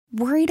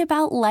Worried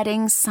about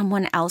letting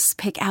someone else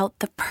pick out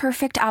the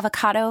perfect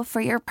avocado for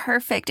your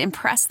perfect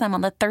impress them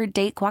on the third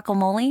date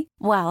guacamole?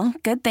 Well,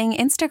 good thing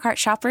Instacart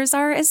shoppers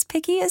are as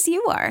picky as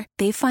you are.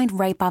 They find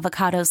ripe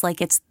avocados like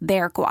it's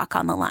their guac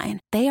on the line.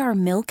 They are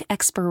milk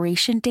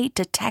expiration date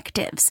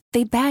detectives.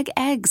 They bag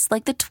eggs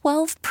like the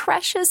 12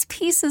 precious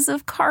pieces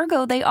of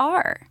cargo they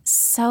are.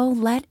 So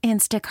let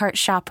Instacart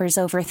shoppers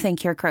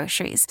overthink your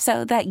groceries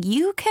so that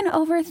you can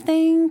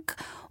overthink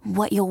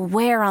what you'll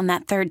wear on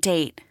that third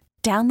date.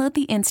 Download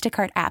the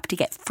Instacart app to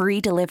get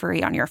free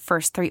delivery on your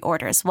first 3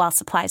 orders while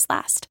supplies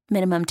last.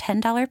 Minimum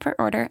 $10 per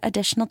order.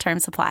 Additional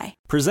terms apply.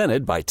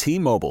 Presented by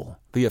T-Mobile,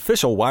 the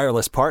official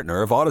wireless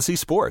partner of Odyssey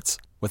Sports.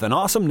 With an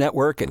awesome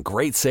network and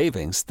great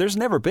savings, there's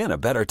never been a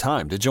better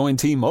time to join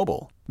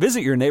T-Mobile. Visit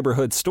your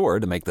neighborhood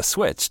store to make the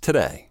switch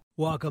today.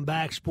 Welcome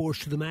back, Sports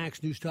to the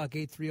Max. News Talk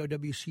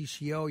 830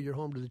 WCCO. You're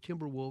home to the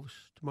Timberwolves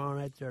tomorrow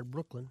night there at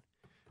Brooklyn.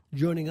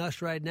 Joining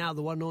us right now,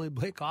 the one and only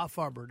Blake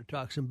Hoffarber to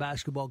talk some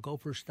basketball,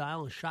 Gopher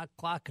style, and shot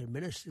clock. And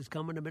is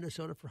coming to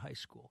Minnesota for high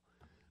school.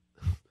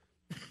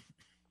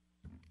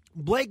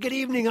 Blake, good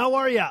evening. How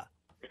are you?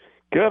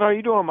 Good. How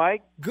you doing,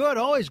 Mike? Good.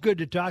 Always good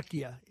to talk to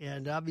you.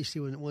 And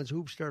obviously, once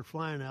hoops start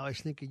flying, I always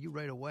think of you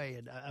right away.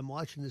 And I'm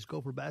watching this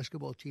Gopher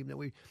basketball team that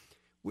we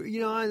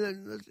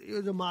it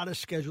was a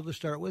modest schedule to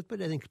start with,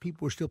 but I think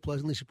people were still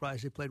pleasantly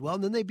surprised they played well.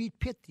 And then they beat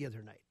Pitt the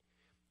other night.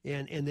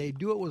 And they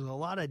do it with a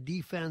lot of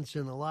defense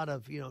and a lot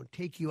of,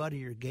 take you out of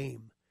your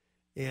game.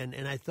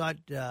 And I thought,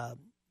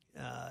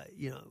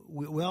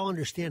 we all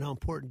understand how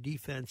important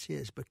defense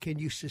is, but can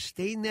you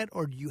sustain that,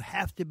 or do you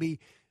have to be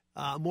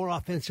more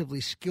offensively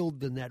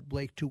skilled than that,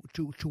 Blake, to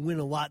win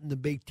a lot in the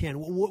Big Ten?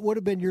 What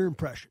have been your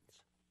impressions?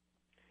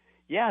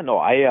 Yeah, no,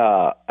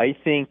 I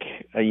think,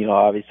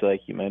 obviously,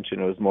 like you mentioned,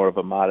 it was more of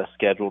a modest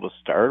schedule to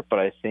start, but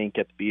I think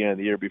at the beginning of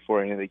the year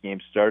before any of the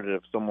games started,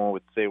 if someone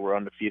would say we're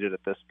undefeated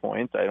at this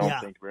point, I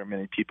don't think very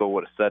many people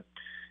would have said,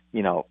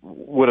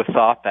 would have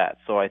thought that.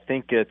 So I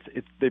think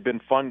they've been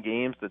fun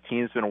games. The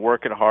team's been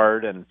working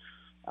hard, and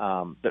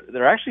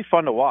they're actually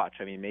fun to watch.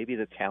 I mean, maybe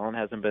the talent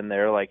hasn't been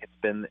there like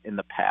it's been in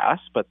the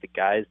past, but the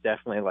guys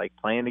definitely like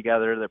playing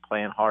together. They're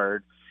playing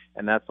hard.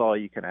 And that's all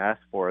you can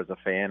ask for as a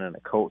fan and a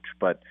coach.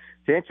 But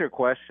to answer your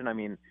question, I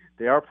mean,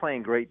 they are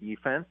playing great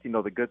defense. The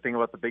good thing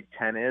about the Big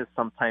Ten is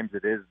sometimes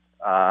it is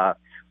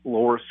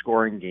lower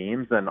scoring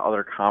games than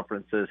other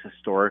conferences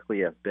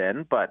historically have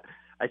been. But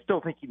I still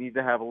think you need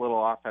to have a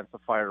little offensive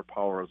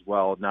firepower as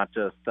well, not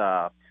just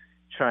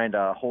trying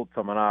to hold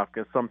someone off,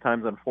 because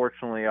sometimes,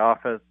 unfortunately,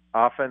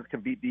 offense can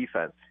beat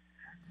defense.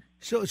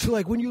 So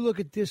like when you look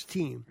at this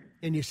team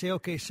and you say,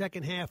 okay,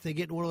 second half, they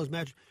get in one of those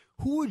matches,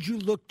 who would you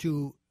look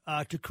to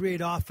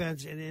create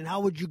offense, and how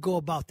would you go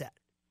about that?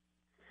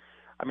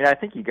 I mean, I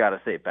think you got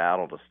to say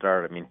Battle to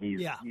start. I mean, he's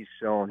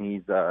shown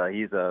he's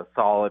a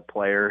solid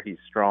player. He's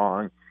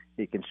strong.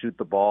 He can shoot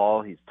the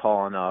ball. He's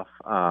tall enough.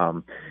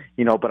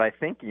 But I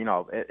think,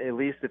 at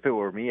least if it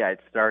were me, I'd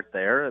start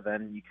there.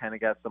 Then you kind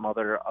of got some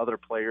other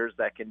players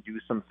that can do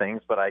some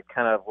things, but I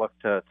kind of look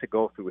to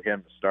go through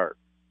him to start.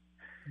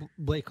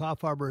 Blake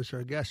Hoffarber is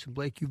our guest. And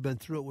Blake, you've been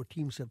through it where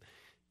teams have,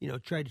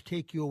 tried to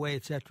take you away,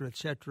 et cetera, et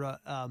cetera.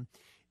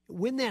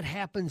 When that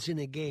happens in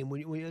a game,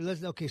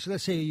 so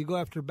let's say you go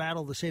after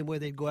Battle the same way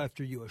they'd go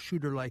after you, a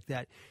shooter like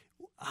that.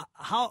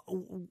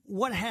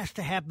 What has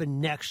to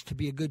happen next to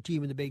be a good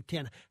team in the Big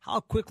Ten? How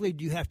quickly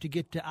do you have to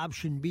get to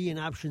option B and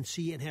option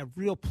C and have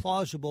real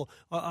plausible,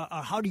 or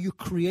how do you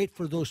create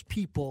for those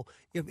people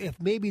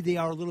if maybe they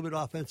are a little bit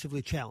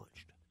offensively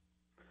challenged?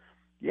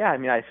 Yeah, I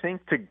mean, I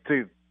think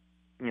to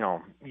you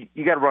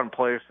got to run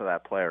players to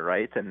that player,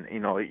 right? And,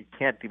 you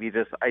can't be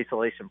just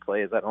isolation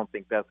plays. I don't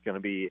think that's going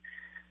to be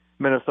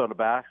Minnesota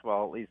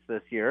basketball, at least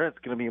this year. It's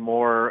going to be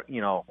more,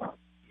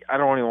 I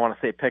don't even want to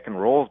say pick and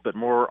rolls, but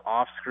more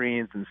off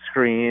screens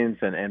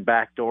and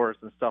back doors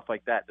and stuff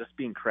like that, just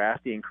being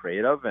crafty and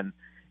creative. And,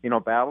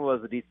 Battle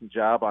does a decent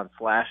job on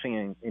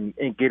slashing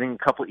and getting a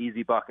couple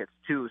easy buckets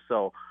too.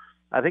 So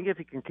I think if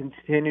he can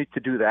continue to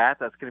do that,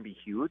 that's going to be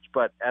huge.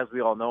 But as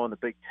we all know in the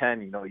Big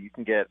Ten, you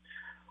can get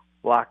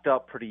locked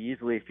up pretty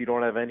easily if you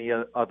don't have any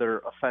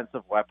other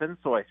offensive weapons.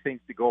 So I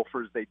think the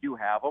Gophers, they do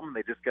have them.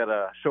 They just got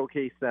to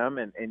showcase them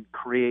and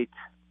create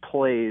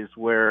plays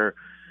where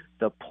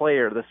the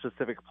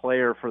specific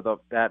player for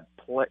that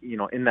play,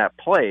 in that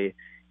play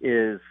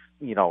is,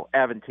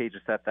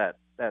 advantageous at that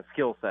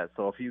skill set.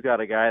 So if you got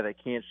a guy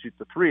that can't shoot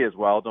the three as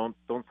well, don't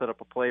set up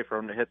a play for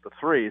him to hit the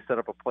three. Set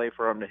up a play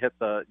for him to hit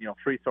the,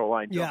 free throw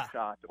line jump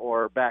shot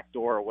or back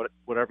door or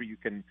whatever you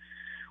can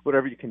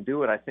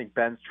do. And I think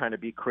Ben's trying to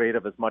be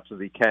creative as much as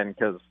he can,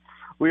 because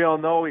we all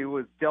know he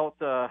was dealt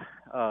a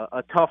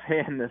tough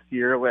hand this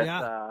year with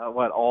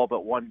all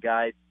but one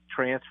guy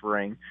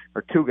transferring,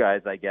 or two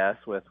guys, I guess,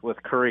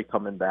 with Curry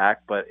coming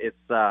back. But it's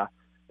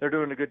they're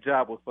doing a good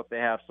job with what they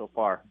have so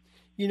far.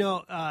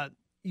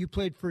 You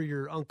played for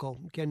your uncle,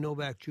 Ken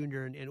Novak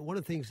Jr., and one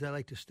of the things that I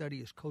like to study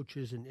is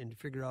coaches and to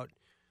figure out,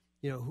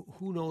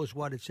 who knows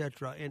what, et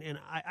cetera. And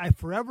I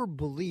forever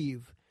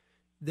believe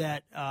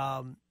that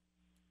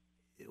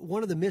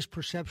one of the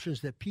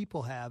misperceptions that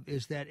people have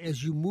is that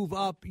as you move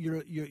up,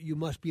 you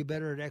must be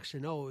better at X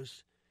and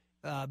O's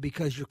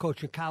because you're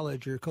coaching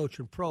college or you're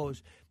coaching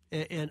pros.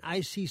 And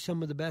I see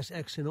some of the best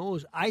X and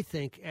O's, I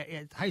think,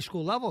 at high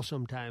school level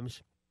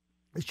sometimes.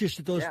 It's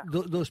just that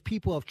those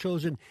people have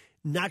chosen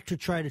not to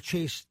try to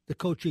chase the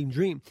coaching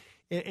dream.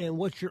 And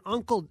what your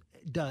uncle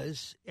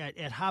does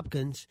at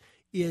Hopkins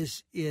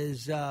is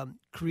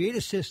create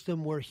a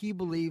system where he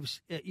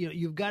believes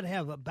you've got to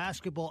have a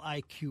basketball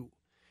IQ.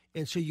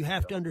 And so you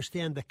have to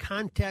understand the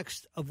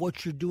context of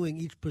what you're doing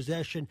each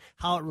possession,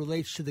 how it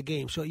relates to the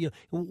game. So,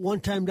 one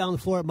time down the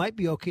floor, it might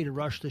be okay to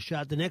rush the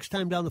shot. The next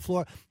time down the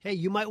floor, hey,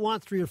 you might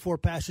want 3 or 4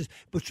 passes,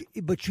 but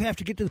you have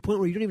to get to the point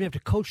where you don't even have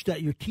to coach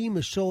that. Your team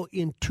is so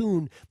in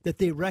tune that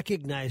they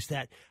recognize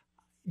that.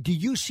 Do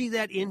you see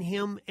that in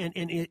him?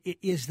 And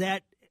is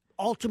that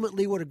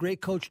ultimately what a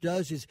great coach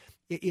does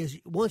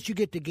is once you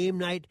get to game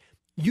night,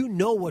 you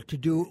know what to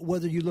do,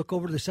 whether you look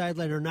over to the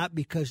sideline or not,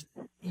 because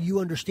you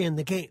understand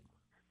the game.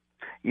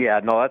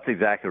 Yeah, no, that's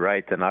exactly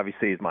right. And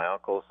obviously he's my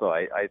uncle, so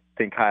I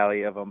think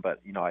highly of him. But,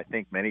 I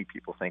think many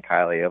people think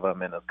highly of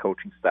him and his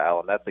coaching style,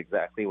 and that's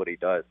exactly what he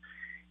does.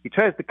 He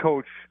tries to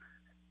coach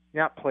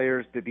not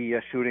players to be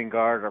a shooting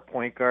guard or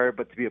point guard,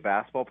 but to be a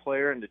basketball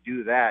player. And to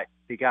do that,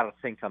 you got to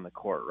think on the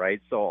court,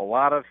 right? So a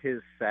lot of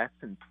his sets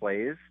and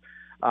plays,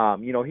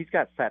 he's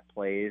got set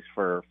plays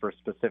for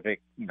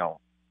specific,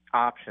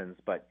 options.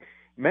 But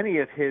many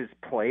of his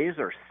plays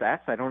or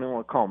sets, I don't even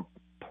want to call them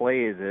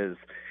plays, is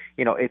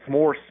it's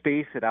more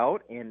space it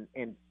out and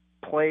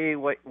play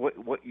what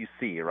you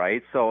see,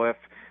 right? So if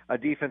a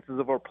defense is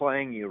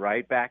overplaying you,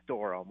 right,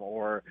 backdoor them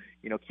or,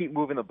 keep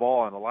moving the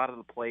ball. And a lot of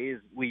the plays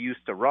we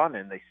used to run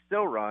and they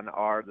still run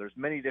there's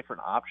many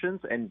different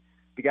options. And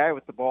the guy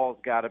with the ball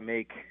has got to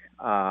make,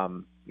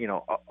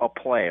 a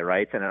play,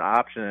 right, and an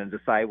option and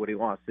decide what he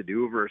wants to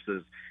do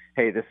versus,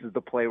 hey, this is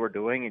the play we're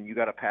doing and you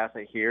got to pass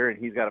it here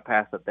and he's got to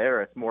pass it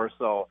there. It's more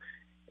so,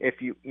 if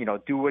you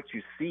do what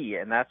you see,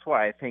 and that's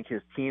why I think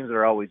his teams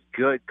are always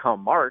good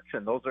come March,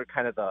 and those are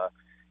kind of the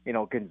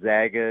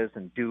Gonzagas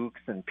and Dukes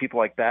and people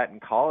like that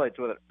in college,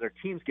 where their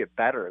teams get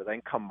better.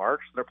 Then come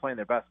March, they're playing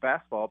their best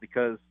basketball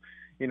because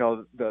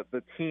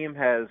the team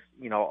has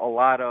a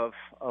lot of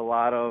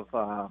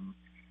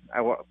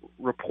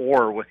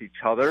rapport with each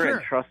other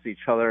and trusts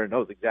each other and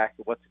knows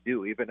exactly what to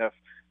do, even if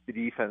the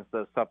defense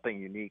does something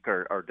unique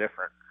or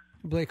different.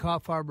 Blake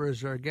Hoffarber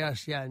is our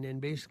guest,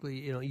 and basically,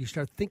 you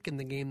start thinking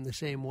the game the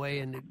same way,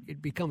 and it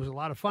becomes a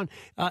lot of fun.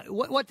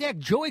 What the heck,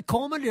 Joey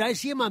Coleman? Did I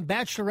see him on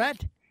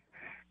Bachelorette?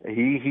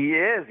 He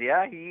is,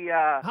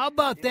 yeah. How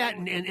about that?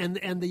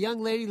 And the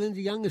young lady,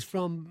 Lindsey Young, is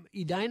from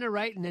Edina,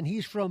 right? And then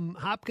he's from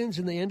Hopkins,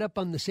 and they end up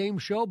on the same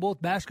show,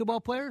 both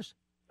basketball players?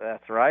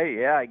 That's right,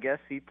 yeah. I guess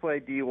he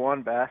played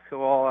D1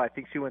 basketball. I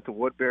think she went to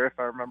Woodbury, if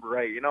I remember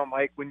right.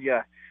 Mike, when you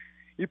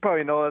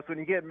probably know this, when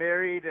you get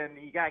married and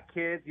you got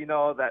kids,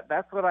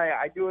 that's what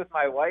I do with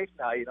my wife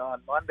now. On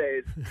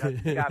Mondays,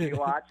 she got me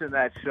watching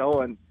that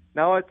show, and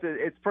now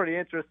it's pretty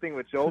interesting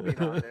with Joe being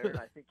on there. And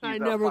I think I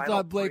never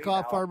thought Blake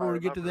Hoffarber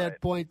would get to that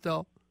point,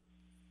 though.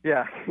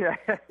 Yeah.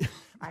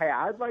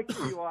 I'd like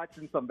to be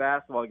watching some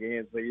basketball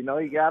games, but you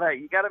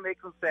gotta make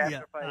some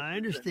sacrifices. Yeah, I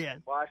understand.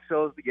 And watch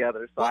shows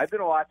together. So I've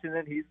been watching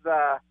it.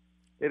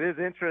 It is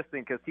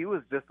interesting because he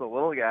was just a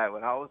little guy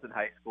when I was in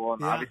high school,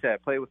 and obviously I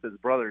played with his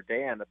brother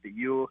Dan at the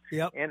U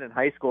and in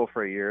high school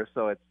for a year.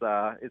 So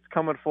it's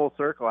coming full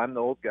circle. I'm the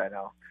old guy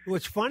now.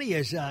 What's funny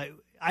is I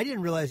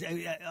didn't realize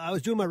I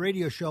was doing my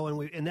radio show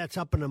and that's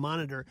up on the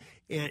monitor,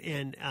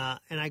 and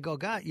I go,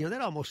 God,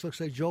 that almost looks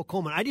like Joel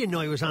Coleman. I didn't know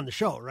he was on the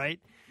show, right?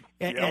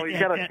 He's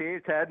got a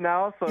shaved head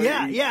now. So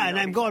and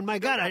I'm going, my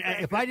God,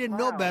 if I didn't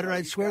know better,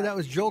 I'd swear that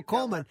was Joe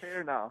Coleman.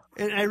 Now.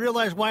 And I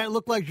realized why it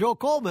looked like Joe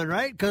Coleman,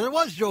 right? Because it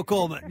was Joe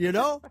Coleman,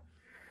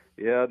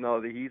 Yeah,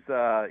 no, he's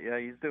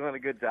doing a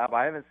good job.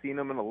 I haven't seen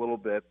him in a little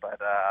bit, but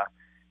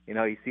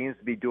he seems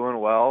to be doing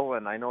well.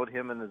 And I know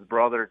him and his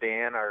brother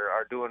Dan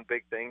are doing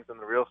big things in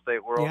the real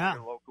estate world here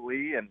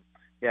locally. And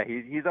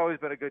he's always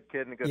been a good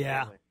kid and a good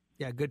family.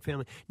 Yeah, good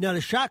family. Now,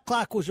 the shot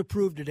clock was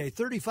approved today,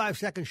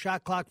 35-second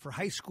shot clock for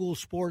high school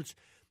sports.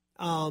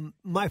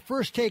 My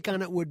first take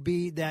on it would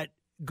be that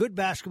good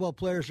basketball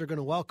players are going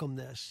to welcome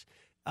this,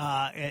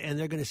 and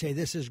they're going to say,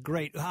 this is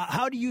great.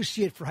 How do you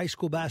see it for high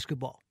school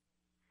basketball?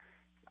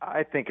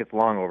 I think it's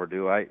long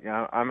overdue.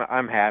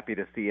 I'm happy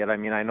to see it. I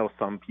mean, I know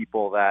some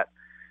people that,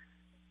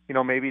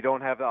 maybe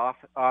don't have the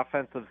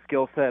offensive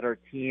skill set or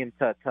team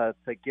to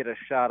get a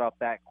shot up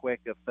that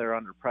quick if they're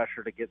under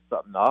pressure to get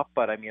something up.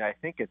 But, I mean, I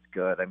think it's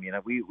good. I mean,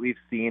 we've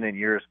seen in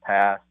years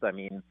past, I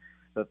mean,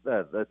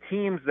 the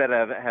teams that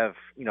have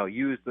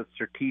used the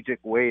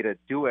strategic way to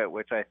do it,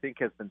 which I think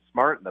has been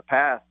smart in the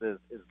past, is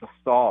the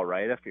stall,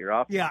 right? If you're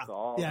up the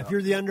stall. Yeah, if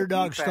you're the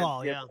underdog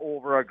stall,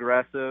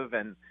 over-aggressive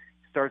and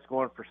starts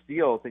going for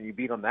steals, and you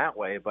beat them that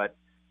way. But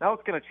now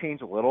it's going to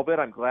change a little bit.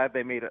 I'm glad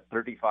they made it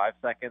 35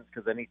 seconds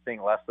because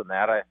anything less than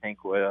that I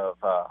think would have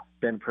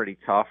been pretty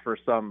tough for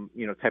some,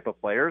 type of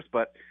players.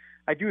 But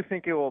I do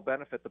think it will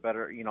benefit the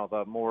better,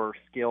 the more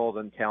skilled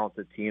and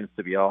talented teams,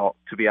 to be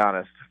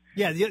honest.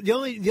 Yeah, the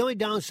only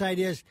downside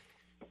is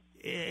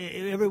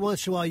every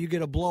once in a while you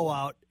get a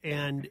blowout,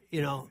 and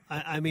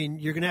I mean,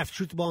 you're going to have to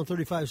shoot the ball in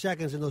 35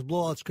 seconds, and those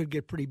blowouts could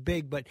get pretty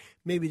big. But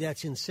maybe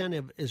that's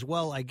incentive as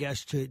well, I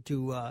guess, to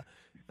you're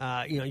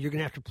going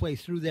to have to play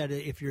through that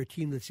if you're a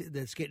team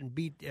that's getting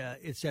beat,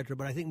 et cetera.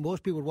 But I think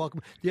most people would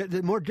welcome.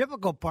 The more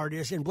difficult part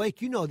is, and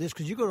Blake, you know this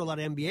because you go to a lot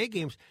of NBA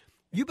games.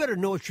 You better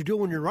know what you're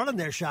doing when you're running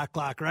their shot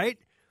clock, right?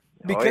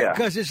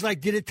 Because it's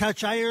like, did it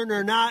touch iron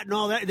or not, and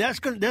all that. That's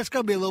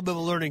gonna be a little bit of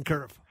a learning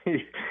curve.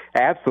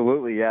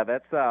 Absolutely, yeah.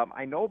 That's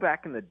I know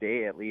back in the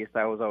day, at least,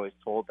 I was always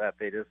told that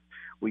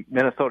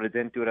Minnesota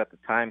didn't do it at the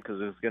time because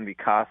it was going to be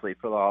costly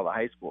for all the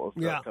high schools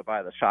to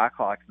buy the shot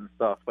clocks and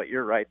stuff. But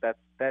you're right, that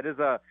is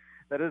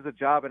a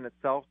job in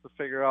itself to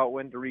figure out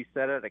when to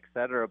reset it, et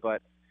cetera.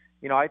 But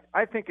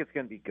I think it's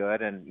going to be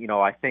good, and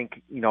I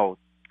think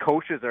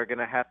coaches are going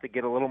to have to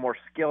get a little more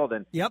skilled.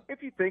 And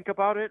if you think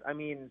about it, I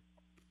mean,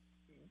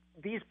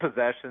 these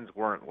possessions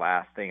weren't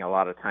lasting a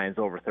lot of times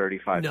over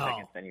 35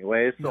 seconds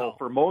anyways. So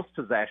for most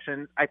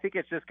possessions, I think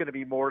it's just going to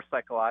be more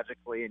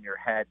psychologically in your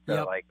head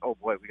to like, oh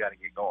boy, we got to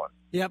get going.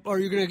 Yep. Or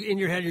you're going to, in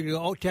your head, you're going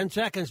to go, 10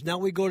 seconds. Now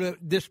we go to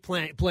this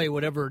play,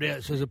 whatever it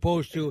is, as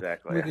opposed to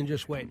we can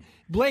just wait.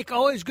 Blake,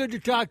 always good to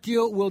talk to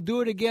you. We'll do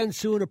it again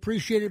soon.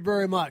 Appreciate it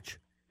very much.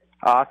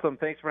 Awesome.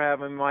 Thanks for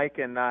having me, Mike,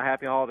 and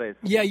happy holidays.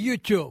 Yeah, you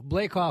too.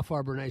 Blake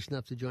Hoffarber, nice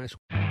enough to join us.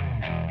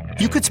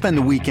 You could spend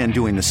the weekend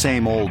doing the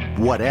same old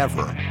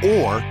whatever,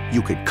 or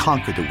you could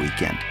conquer the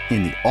weekend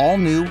in the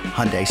all-new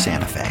Hyundai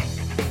Santa Fe.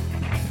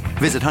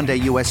 Visit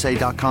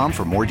HyundaiUSA.com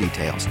for more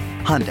details.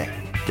 Hyundai,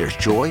 there's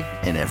joy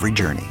in every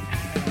journey.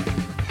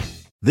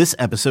 This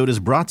episode is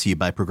brought to you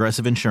by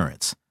Progressive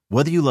Insurance.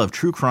 Whether you love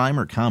true crime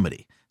or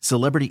comedy,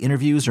 celebrity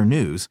interviews or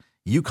news,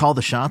 you call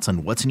the shots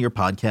on what's in your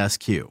podcast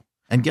queue.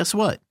 And guess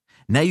what?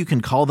 Now you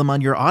can call them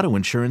on your auto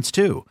insurance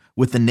too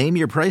with the Name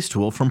Your Price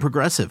tool from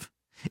Progressive.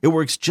 It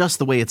works just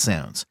the way it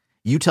sounds.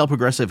 You tell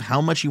Progressive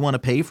how much you want to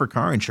pay for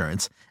car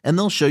insurance, and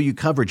they'll show you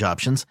coverage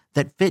options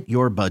that fit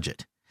your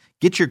budget.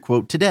 Get your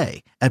quote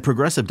today at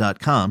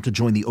Progressive.com to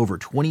join the over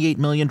 28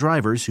 million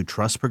drivers who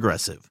trust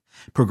Progressive.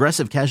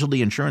 Progressive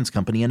Casualty Insurance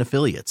Company and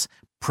Affiliates.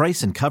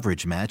 Price and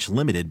coverage match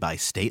limited by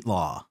state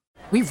law.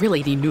 We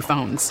really need new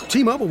phones.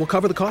 T-Mobile will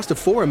cover the cost of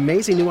 4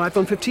 amazing new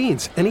iPhone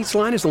 15s, and each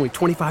line is only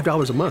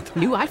 $25 a month.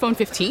 New iPhone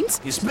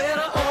 15s? It's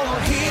better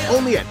over here.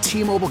 Only at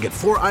T-Mobile, get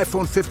 4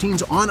 iPhone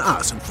 15s on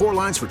us and 4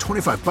 lines for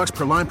 $25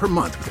 per line per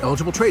month with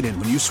eligible trade-in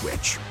when you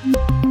switch.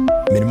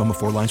 Minimum of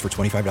 4 lines for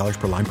 $25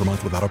 per line per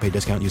month with autopay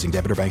discount using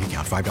debit or bank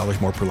account.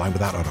 $5 more per line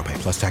without autopay,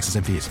 plus taxes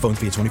and fees. Phone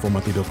fee at 24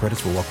 monthly bill credits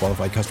for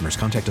well-qualified customers.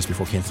 Contact us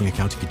before canceling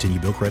account to continue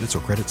bill credits or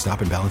credit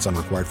stop and balance on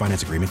required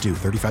finance agreement due.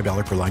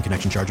 $35 per line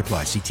connection charge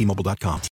applies. See T-Mobile.com.